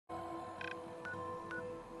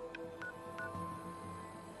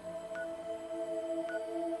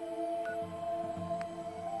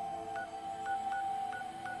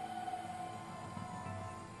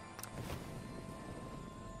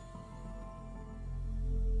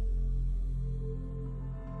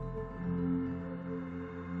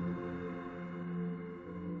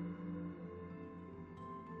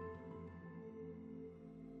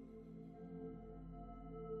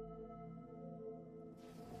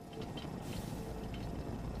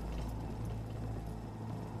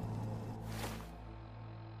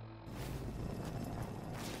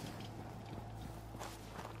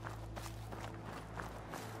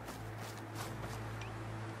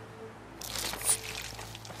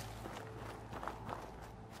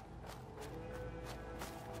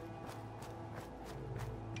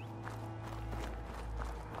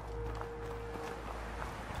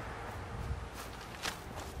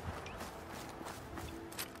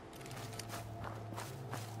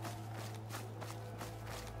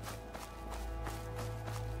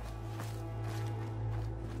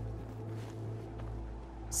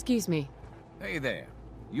Excuse me. Hey there.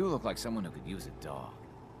 You look like someone who could use a dog.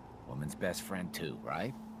 Woman's best friend too,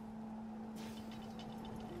 right?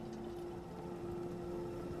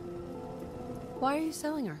 Why are you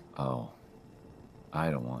selling her? Oh, I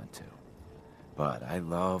don't want to. But I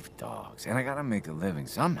love dogs, and I gotta make a living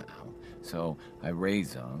somehow. So I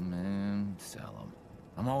raise them and sell them.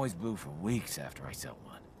 I'm always blue for weeks after I sell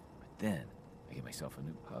one. But then, I get myself a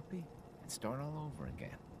new puppy and start all over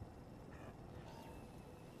again.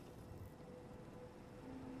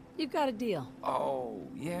 You've got a deal. Oh,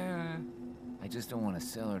 yeah. I just don't want to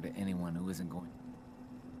sell her to anyone who isn't going...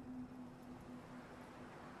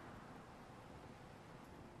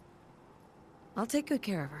 I'll take good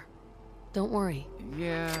care of her. Don't worry.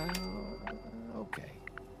 Yeah, okay.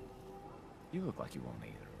 You look like you won't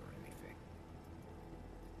eat her or anything.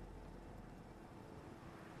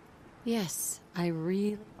 Yes, I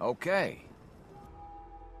really... Okay.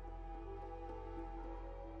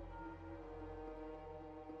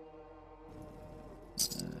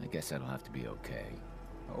 I guess that'll have to be okay.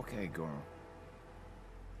 Okay, girl.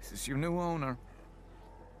 This is your new owner.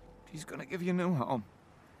 She's gonna give you a new home.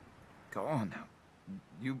 Go on now.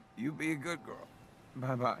 You be a good girl.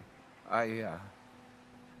 Bye-bye. I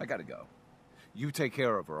gotta go. You take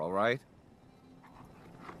care of her, all right?